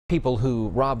People who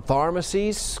rob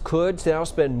pharmacies could now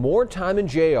spend more time in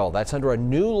jail. That's under a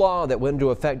new law that went into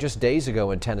effect just days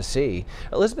ago in Tennessee.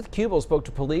 Elizabeth Kubel spoke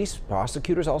to police,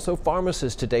 prosecutors, also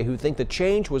pharmacists today who think the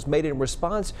change was made in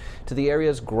response to the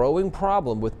area's growing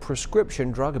problem with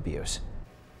prescription drug abuse.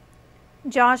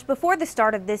 Josh, before the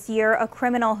start of this year, a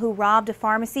criminal who robbed a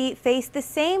pharmacy faced the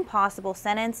same possible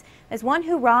sentence as one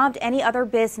who robbed any other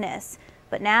business.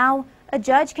 But now, a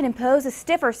judge can impose a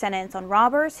stiffer sentence on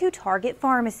robbers who target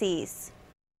pharmacies.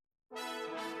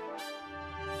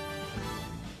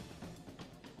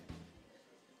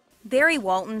 Barry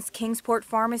Walton's Kingsport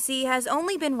Pharmacy has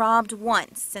only been robbed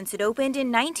once since it opened in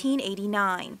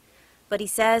 1989. But he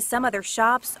says some other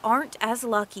shops aren't as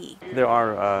lucky. There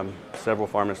are several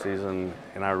pharmacies in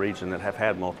our region that have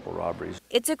had multiple robberies.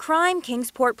 It's a crime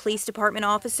Kingsport Police Department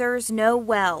officers know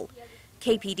well.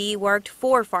 KPD worked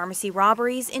 4 pharmacy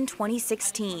robberies in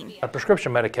 2016.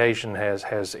 Prescription medication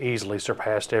has easily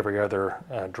surpassed every other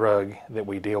drug that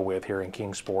we deal with here in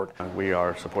Kingsport. We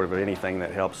are supportive of anything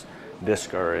that helps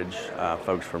discourage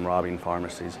folks from robbing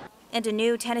pharmacies. And a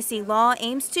new Tennessee law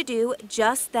aims to do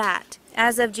just that.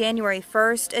 As of January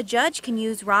 1st, a judge can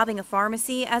use robbing a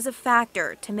pharmacy as a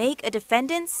factor to make a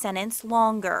defendant's sentence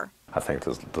longer. I think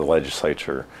the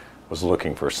legislature was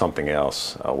looking for something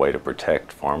else, a way to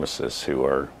protect pharmacists who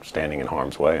are standing in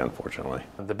harm's way, unfortunately.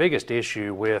 The biggest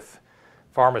issue with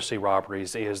pharmacy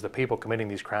robberies is the people committing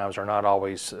these crimes are not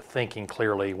always thinking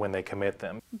clearly when they commit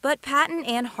them. But Patton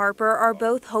and Harper are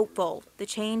both hopeful. The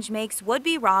change makes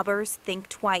would-be robbers think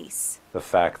twice. The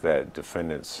fact that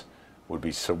defendants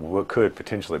could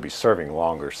potentially be serving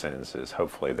longer sentences,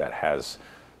 hopefully that has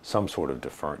some sort of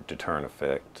deterrent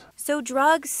effect. So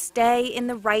drugs stay in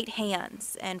the right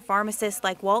hands and pharmacists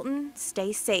like Walton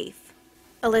stay safe.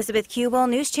 Elizabeth Kubel,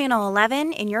 News Channel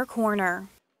 11 in your corner.